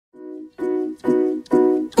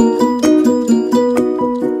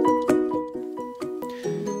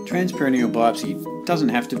transperineal biopsy doesn't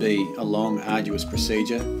have to be a long, arduous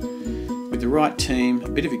procedure. With the right team, a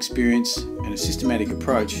bit of experience and a systematic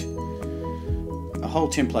approach, a whole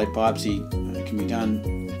template biopsy can be done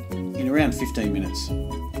in around 15 minutes.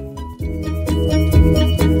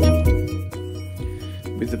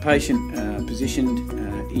 With the patient positioned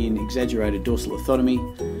in exaggerated dorsal orthotomy,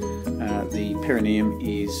 the perineum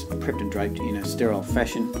is prepped and draped in a sterile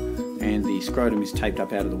fashion, and the scrotum is taped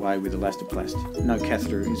up out of the way with elastoplast. No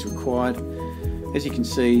catheter is required. As you can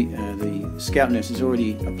see, the scalp nurse has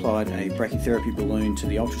already applied a brachytherapy balloon to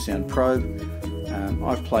the ultrasound probe.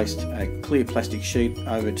 I've placed a clear plastic sheet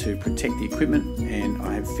over to protect the equipment, and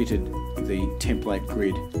I have fitted the template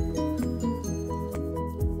grid.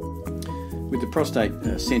 With the prostate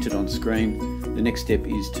centred on screen, the next step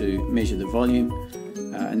is to measure the volume,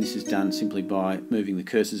 and this is done simply by moving the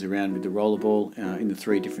cursors around with the roller ball in the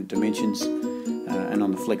 3 different dimensions, and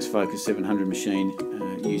on the Flex Focus 700 machine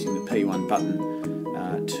using the P1 button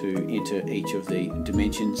to enter each of the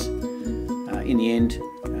dimensions. In the end,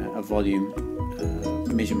 a volume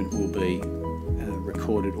measurement will be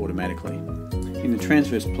recorded automatically. In the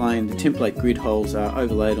transverse plane, the template grid holes are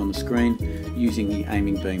overlaid on the screen using the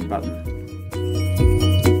aiming beam button.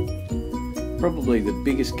 Probably the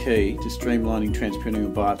biggest key to streamlining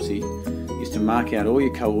transperineal biopsy is to mark out all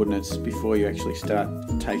your coordinates before you actually start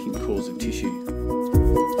taking cores of tissue.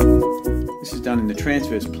 This is done in the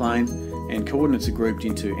transverse plane, and coordinates are grouped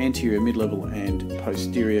into anterior, mid-level and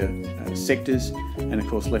posterior sectors, and of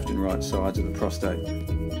course left and right sides of the prostate.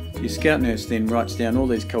 Your scout nurse then writes down all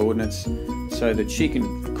these coordinates so that she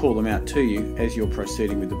can call them out to you as you're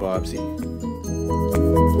proceeding with the biopsy.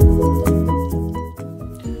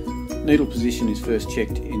 Needle position is first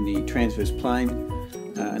checked in the transverse plane,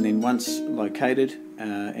 and then once located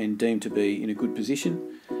and deemed to be in a good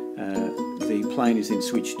position, the plane is then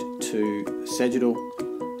switched to sagittal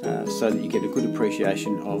so that you get a good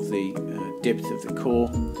appreciation of the depth of the core.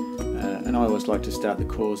 And I always like to start the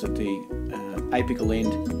cores at the apical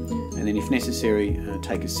end, and then if necessary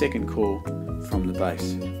take a second core from the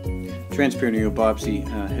base. Transperineal biopsy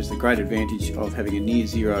has the great advantage of having a near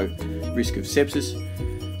zero risk of sepsis,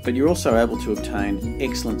 but you're also able to obtain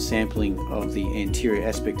excellent sampling of the anterior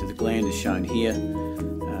aspect of the gland as shown here.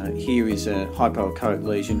 Here is a hypoechoic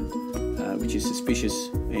lesion which is suspicious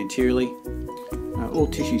anteriorly. All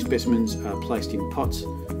tissue specimens are placed in pots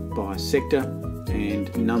by sector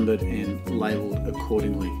and numbered and labelled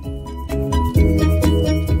accordingly.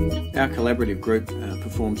 Our collaborative group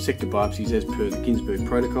performs sector biopsies as per the Ginsberg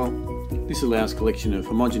protocol. This allows collection of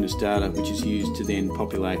homogeneous data which is used to then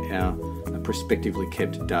populate our prospectively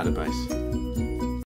kept database.